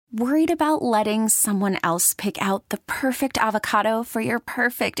Worried about letting someone else pick out the perfect avocado for your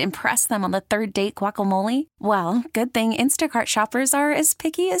perfect impress them on the third date guacamole? Well, good thing Instacart shoppers are as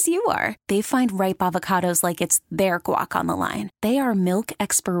picky as you are. They find ripe avocados like it's their guac on the line. They are milk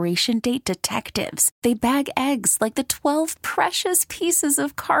expiration date detectives. They bag eggs like the 12 precious pieces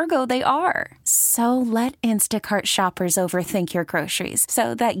of cargo they are. So let Instacart shoppers overthink your groceries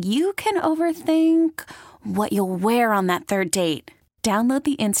so that you can overthink what you'll wear on that third date. Download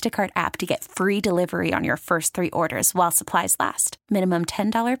the Instacart app to get free delivery on your first 3 orders while supplies last. Minimum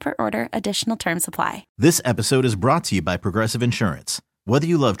 $10 per order. Additional terms apply. This episode is brought to you by Progressive Insurance. Whether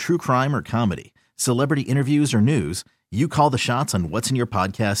you love true crime or comedy, celebrity interviews or news, you call the shots on what's in your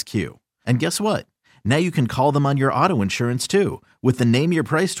podcast queue. And guess what? Now you can call them on your auto insurance too with the Name Your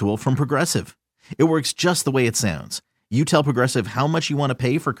Price tool from Progressive. It works just the way it sounds. You tell Progressive how much you want to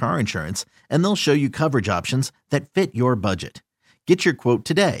pay for car insurance, and they'll show you coverage options that fit your budget. Get your quote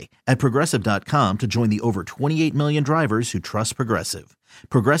today at Progressive.com to join the over 28 million drivers who trust Progressive.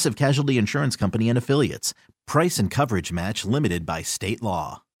 Progressive Casualty Insurance Company and Affiliates. Price and coverage match limited by state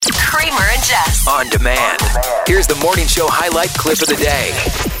law. Kramer and Jess. On demand. Here's the morning show highlight clip of the day.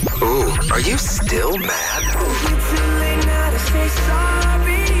 Ooh, are you still mad?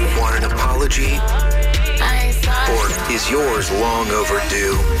 Want an apology? Or is yours long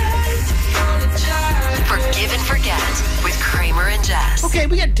overdue? Forgive and forget with Kramer and Jess. Okay,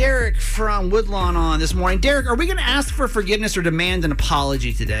 we got Derek from Woodlawn on this morning. Derek, are we going to ask for forgiveness or demand an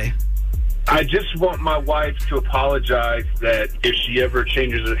apology today? I just want my wife to apologize that if she ever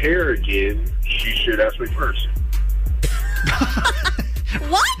changes her hair again, she should ask me first.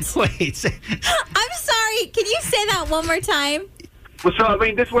 What? Wait. I'm sorry. Can you say that one more time? Well, so, I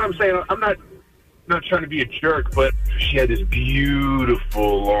mean, this is what I'm saying. I'm not trying to be a jerk, but she had this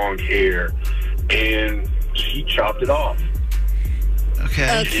beautiful long hair, and she chopped it off.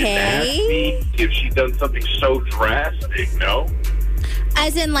 Okay. She didn't ask me if she'd done something so drastic, no.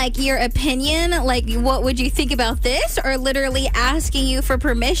 As in, like, your opinion? Like, what would you think about this? Or literally asking you for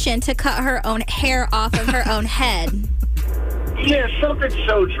permission to cut her own hair off of her own head? Yeah, something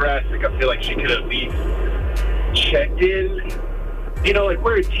so drastic. I feel like she could at least checked in. You know, like,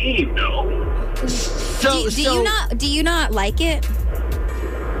 we're a team, no? Do you not like it?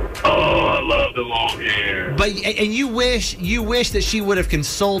 Oh, I love the long hair. But and you wish that she would have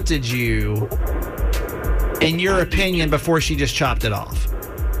consulted you in your opinion before she just chopped it off.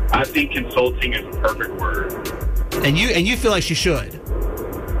 I think consulting is a perfect word. And you feel like she should.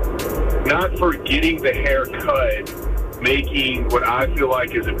 Not for getting the hair cut, making what I feel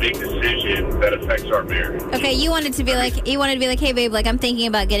like is a big decision that affects our marriage. Okay, you wanted to be like, hey babe, like, I'm thinking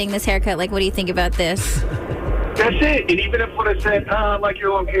about getting this haircut. Like, what do you think about this? That's it. And even if when I said, I like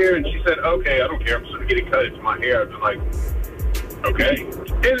your long hair, and she said, okay, I don't care, I'm just going to get it cut. It's my hair. I'd be like, okay.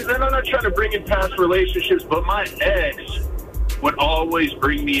 And I'm not trying to bring in past relationships, but my ex would always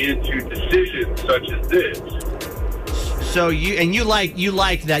bring me into decisions such as this. So you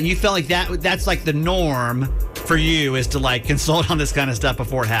like that. You felt like that's like the norm for you, is to like consult on this kind of stuff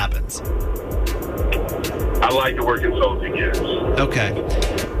before it happens. I like the word consulting, yes. Okay.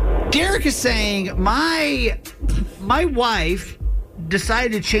 Derek is saying my wife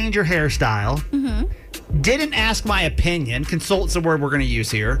decided to change her hairstyle. Mm-hmm. Didn't ask my opinion. Consult's the word we're going to use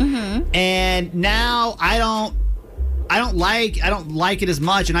here. Mm-hmm. And now I don't like it as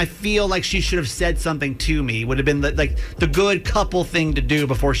much, and I feel like she should have said something to me. Would have been the good couple thing to do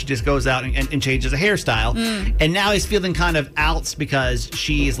before she just goes out and changes a hairstyle. And now he's feeling kind of outs because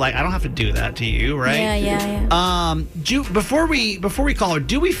she's like, I don't have to do that to you, right? Yeah. Before we call her,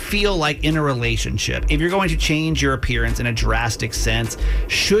 do we feel like in a relationship, if you're going to change your appearance in a drastic sense,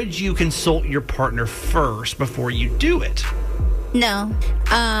 should you consult your partner first before you do it? No.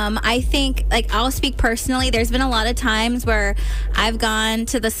 I think, like, I'll speak personally. There's been a lot of times where I've gone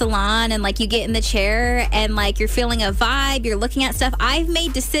to the salon and, like, you get in the chair and, like, you're feeling a vibe, you're looking at stuff. I've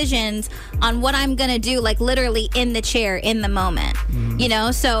made decisions on what I'm going to do, like, literally in the chair, in the moment. You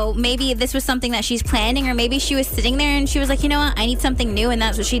know? So maybe this was something that she's planning, or maybe she was sitting there and she was like, you know what? I need something new, and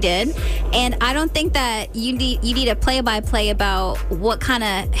that's what she did. And I don't think that you need a play-by-play about what kind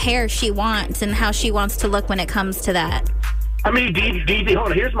of hair she wants and how she wants to look when it comes to that. I mean, hold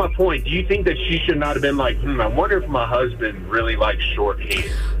on, here's my point. Do you think that she should not have been like, I wonder if my husband really likes short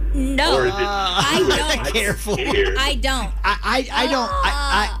hair? No, or is it I don't. Careful. I don't. I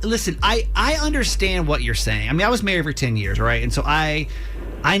don't. Listen, I understand what you're saying. I mean, I was married for 10 years, right? And so I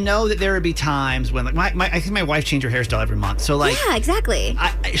know that there would be times when, like, I think my wife changed her hairstyle every month. So, like, yeah, exactly.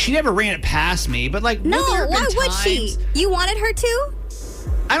 She never ran it past me, but, like, no, why would she? You wanted her to?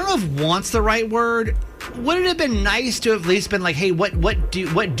 I don't know if want's the right word. Would it have been nice to have at least been like, hey, what do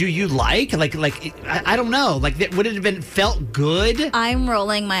you like? Like I don't know. Like, would it have been felt good? I'm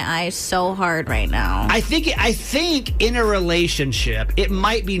rolling my eyes so hard right now. I think in a relationship, it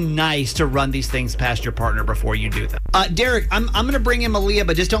might be nice to run these things past your partner before you do them. Derek, I'm going to bring in Malia,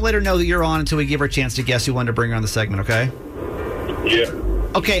 but just don't let her know that you're on until we give her a chance to guess who wanted to bring her on the segment, okay? Yeah.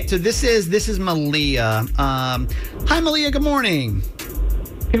 Okay, so this is Malia. Hi, Malia. Good morning.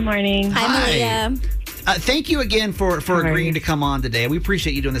 Good morning. Hi, Malia. Thank you again for agreeing to come on today. We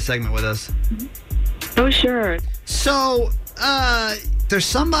appreciate you doing this segment with us. Oh, sure. So, there's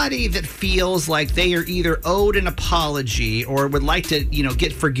somebody that feels like they are either owed an apology or would like to,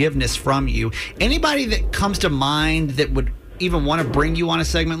 get forgiveness from you. Anybody that comes to mind that would even want to bring you on a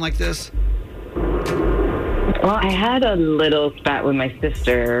segment like this? Well, I had a little spat with my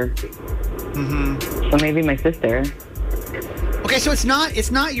sister. Mm-hmm. So maybe my sister. Okay, so it's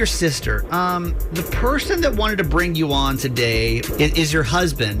not your sister. The person that wanted to bring you on today is your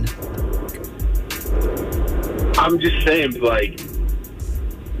husband. I'm just saying, like,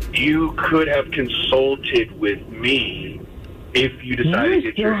 you could have consulted with me if you decided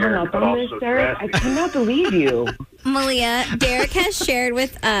to get your hair cut off so drastically. I cannot believe you. Malia, Derek has shared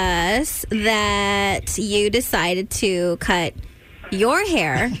with us that you decided to cut your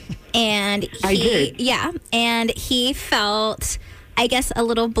hair. And I did. Yeah. And he felt, I guess, a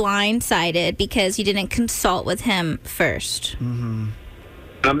little blindsided because you didn't consult with him first. Mm-hmm.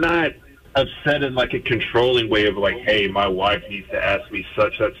 I'm not upset in like a controlling way of like, hey, my wife needs to ask me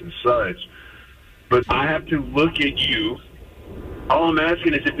such, and such. But I have to look at you. All I'm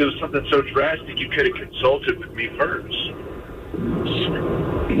asking is if it was something so drastic, you could have consulted with me first.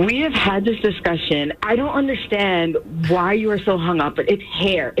 We have had this discussion. I don't understand why you are so hung up, but it's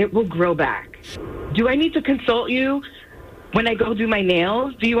hair. It will grow back. Do I need to consult you when I go do my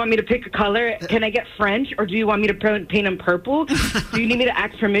nails? Do you want me to pick a color? Can I get French, or do you want me to paint them purple? Do you need me to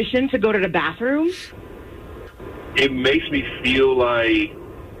ask permission to go to the bathroom? It makes me feel like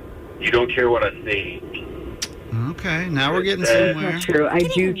you don't care what I think. Okay, now we're getting That's somewhere. not true. I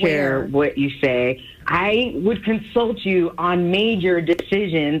do care what you say. I would consult you on major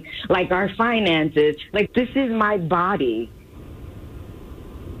decisions like our finances. Like, this is my body.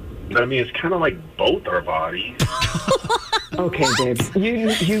 I mean, it's kind of like both our bodies. Okay, babe.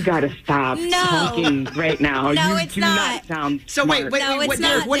 You got to stop talking right now. No, you it's do not. sound So smart. wait, No, it's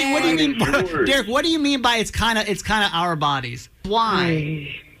Derek, not, what do you mean, Derek. Derek? What do you mean by it's kind of our bodies?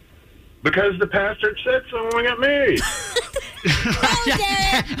 Why? Because the pastor said so when we got married. No,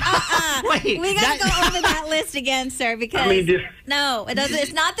 Derek. Wait, we gotta go over that list again, sir, because no, it doesn't.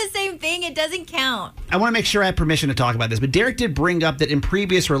 It's not the same thing. It doesn't count. I want to make sure I have permission to talk about this, but Derek did bring up that in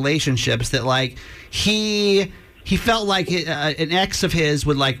previous relationships that like he felt like an ex of his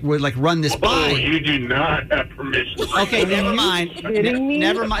would run this by. Oh, you do not have permission. Okay, never mind.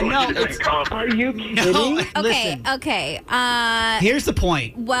 Never mind. No, it's, Are you kidding? no. Okay, Listen, okay. here's the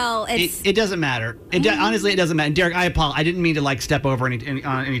point. Well, It doesn't matter. Honestly, it doesn't matter. Derek, I apologize. I didn't mean to step over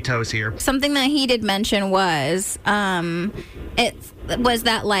any toes here. something that he did mention was it was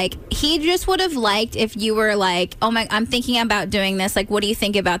that he just would have liked if you were like, oh my, I'm thinking about doing this, like, what do you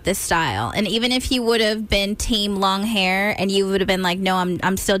think about this style? And even if he would have been team long hair and you would have been like, no,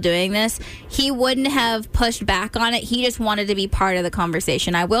 I'm still doing this, he wouldn't have pushed back on it. He just wanted to be part of the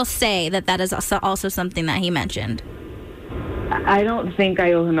conversation. I will say that is also something that he mentioned. I don't think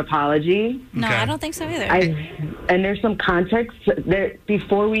I owe him an apology. No, Okay. I don't think so either. And there's some context there.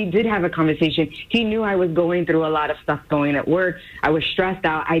 Before we did have a conversation, he knew I was going through a lot of stuff going at work. I was stressed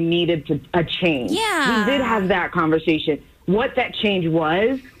out. I needed a change. Yeah. We did have that conversation. What that change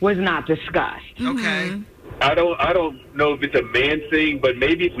was not discussed. Okay. I don't know if it's a man thing, but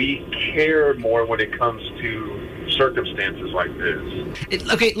maybe we care more when it comes to circumstances like this.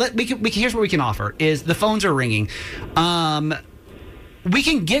 Here's what we can offer is the phones are ringing. We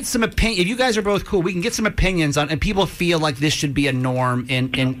can get some opinion. If you guys are both cool, we can get some opinions on, and people feel like this should be a norm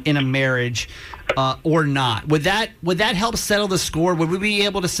in a marriage, or not. Would that help settle the score? Would we be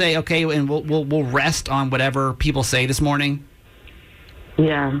able to say, okay, and we'll rest on whatever people say this morning?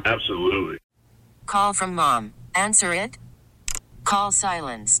 Yeah. Absolutely. Call from mom. Answer it. Call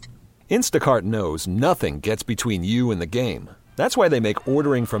silenced. Instacart knows nothing gets between you and the game. That's why they make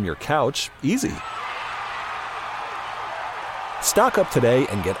ordering from your couch easy. Stock up today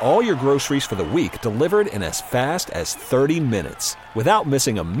and get all your groceries for the week delivered in as fast as 30 minutes without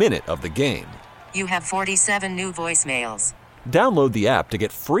missing a minute of the game. You have 47 new voicemails. Download the app to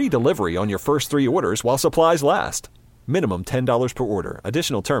get free delivery on your first 3 orders while supplies last. Minimum $10 per order.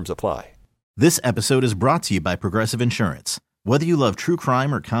 Additional terms apply. This episode is brought to you by Progressive Insurance. Whether you love true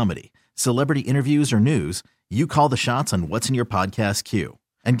crime or comedy, celebrity interviews or news, you call the shots on what's in your podcast queue.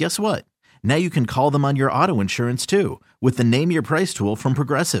 And guess what? Now you can call them on your auto insurance too with the Name Your Price tool from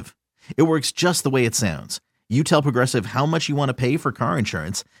Progressive. It works just the way it sounds. You tell Progressive how much you want to pay for car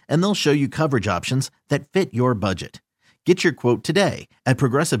insurance, and they'll show you coverage options that fit your budget. Get your quote today at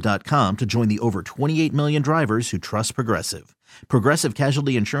Progressive.com to join the over 28 million drivers who trust Progressive. Progressive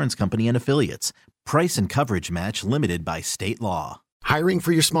Casualty Insurance Company and Affiliates. Price and coverage match limited by state law. Hiring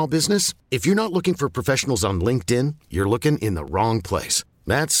for your small business? If you're not looking for professionals on LinkedIn, you're looking in the wrong place.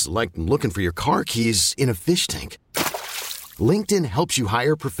 That's like looking for your car keys in a fish tank. LinkedIn helps you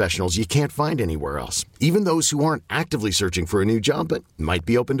hire professionals you can't find anywhere else, even those who aren't actively searching for a new job but might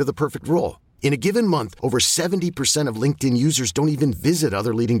be open to the perfect role. In a given month, over 70% of LinkedIn users don't even visit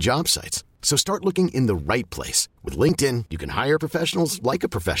other leading job sites. So start looking in the right place. With LinkedIn, you can hire professionals like a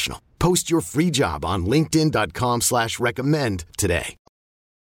professional. Post your free job on linkedin.com/recommend today.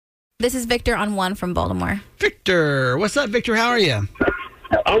 This is Victor on 1 from Baltimore. Victor, what's up, Victor? How are you?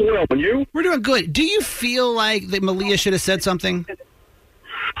 I'm well, and you? We're doing good. Do you feel like that Malia should have said something?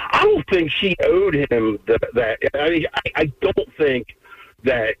 I don't think she owed him that. I don't think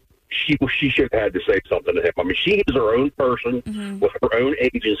that she should have had to say something to him. I mean, she is her own person with her own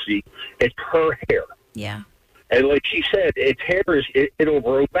agency. It's her hair. Yeah. And like she said, its hair it'll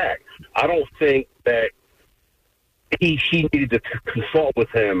grow back. I don't think that she needed to consult with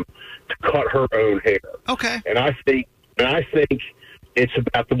him to cut her own hair. Okay. And I think it's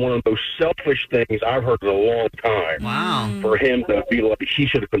about one of those selfish things I've heard in a long time. Wow. For him to be like, he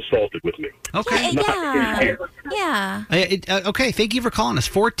should have consulted with me. Okay. Yeah. Okay, thank you for calling us.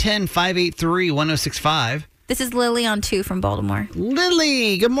 410-583-1065. This is Lily on 2 from Baltimore.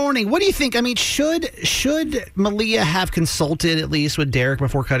 Lily, good morning. What do you think? I mean, should Malia have consulted at least with Derek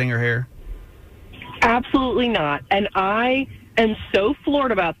before cutting her hair? Absolutely not. And I am so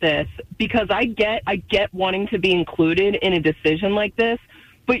floored about this because I get wanting to be included in a decision like this,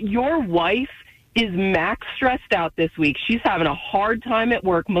 but your wife is max stressed out this week. She's having a hard time at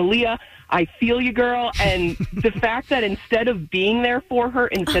work. Malia, I feel you, girl. And the fact that instead of being there for her,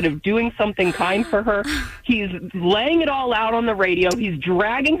 instead of doing something kind for her, he's laying it all out on the radio. He's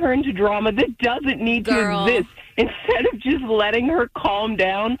dragging her into drama that doesn't need to exist. Instead of just letting her calm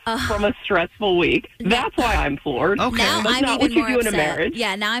down from a stressful week. That's why I'm floored. Okay. Now That's I'm not even what you more do in a upset. marriage.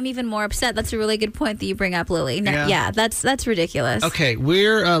 Yeah, now I'm even more upset. That's a really good point that you bring up, Lily. Yeah. That's ridiculous. Okay,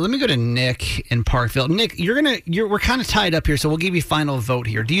 let me go to Nick in Parkville. Nick, we're kind of tied up here, so we'll give you final vote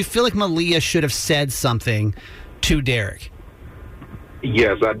here. Do you feel like Malia should have said something to Derek?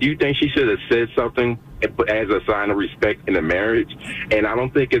 Yes, I do think she should have said something as a sign of respect in the marriage. And I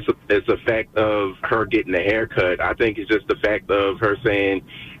don't think it's a fact of her getting a haircut. I think it's just the fact of her saying,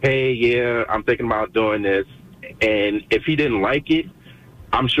 hey, yeah, I'm thinking about doing this. And if he didn't like it,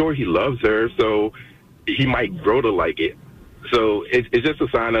 I'm sure he loves her, so he might grow to like it. So it's just a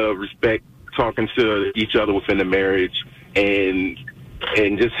sign of respect, talking to each other within the marriage and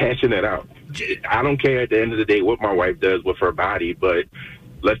just hashing it out. I don't care at the end of the day what my wife does with her body, but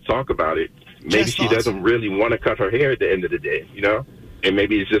let's talk about it. Maybe she doesn't really want to cut her hair at the end of the day, you know? And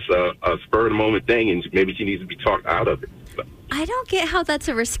maybe it's just a spur of the moment thing, and maybe she needs to be talked out of it. I don't get how that's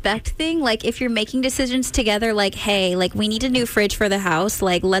a respect thing. Like, if you're making decisions together, like, hey, like, we need a new fridge for the house.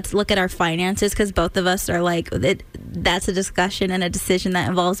 Like, let's look at our finances because both of us are like, that's a discussion and a decision that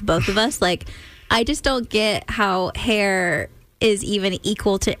involves both of us. Like, I just don't get how hair is even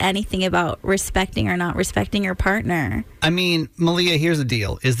equal to anything about respecting or not respecting your partner. I mean, Malia, here's the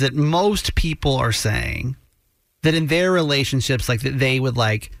deal, is that most people are saying that in their relationships, like, that they would,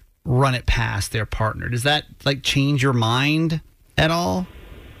 like, run it past their partner. Does that, like, change your mind at all?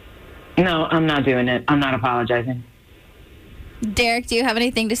 No, I'm not doing it. I'm not apologizing. Derek, do you have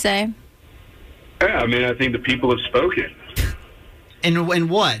anything to say? Yeah, I mean, I think the people have spoken. And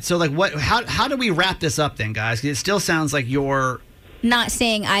what? So, like, what? How do we wrap this up then, guys? 'Cause it still sounds like you're not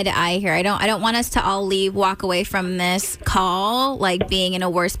seeing eye to eye here. I don't want us to all walk away from this call like being in a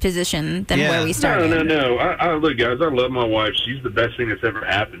worse position than where we started. No. I look, guys, I love my wife. She's the best thing that's ever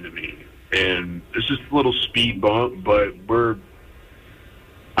happened to me. And it's just a little speed bump, but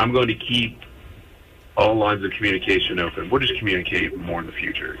I'm going to keep all lines of communication open. We'll just communicate more in the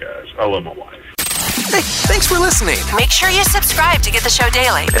future, guys. I love my wife. Hey, thanks for listening. Make sure you subscribe to get the show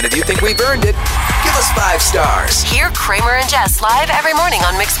daily. And if you think we've earned it, give us 5 stars. Hear Kramer and Jess live every morning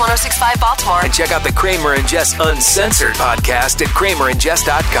on Mix 106.5 Baltimore. And check out the Kramer and Jess Uncensored podcast at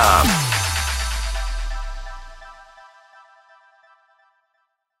kramerandjess.com.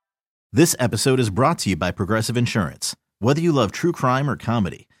 This episode is brought to you by Progressive Insurance. Whether you love true crime or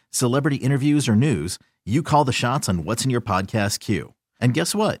comedy, celebrity interviews or news, you call the shots on what's in your podcast queue. And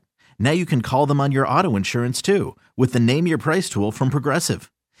guess what? Now you can call them on your auto insurance too with the Name Your Price tool from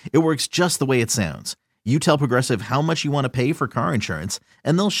Progressive. It works just the way it sounds. You tell Progressive how much you want to pay for car insurance,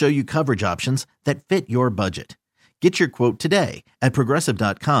 and they'll show you coverage options that fit your budget. Get your quote today at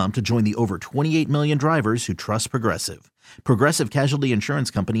Progressive.com to join the over 28 million drivers who trust Progressive. Progressive Casualty Insurance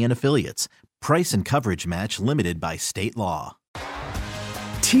Company and Affiliates. Price and coverage match limited by state law.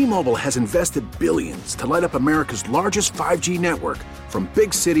 T-Mobile has invested billions to light up America's largest 5G network, from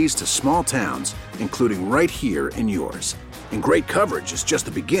big cities to small towns, including right here in yours. And great coverage is just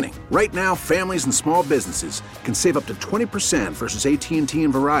the beginning. Right now, families and small businesses can save up to 20% versus AT&T and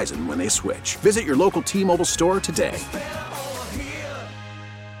Verizon when they switch. Visit your local T-Mobile store today.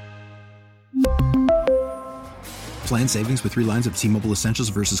 Plan savings with 3 lines of T-Mobile Essentials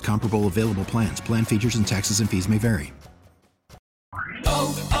versus comparable available plans. Plan features and taxes and fees may vary.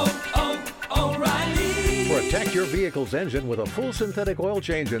 Protect your vehicle's engine with a full synthetic oil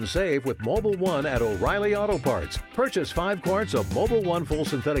change and save with Mobile One at O'Reilly Auto Parts. Purchase 5 quarts of Mobile One full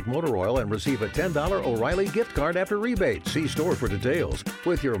synthetic motor oil and receive a $10 O'Reilly gift card after rebate. See store for details.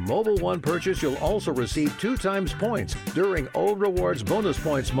 With your Mobile One purchase, you'll also receive 2 times points during O Rewards Bonus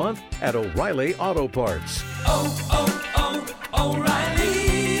Points Month at O'Reilly Auto Parts. O'Reilly.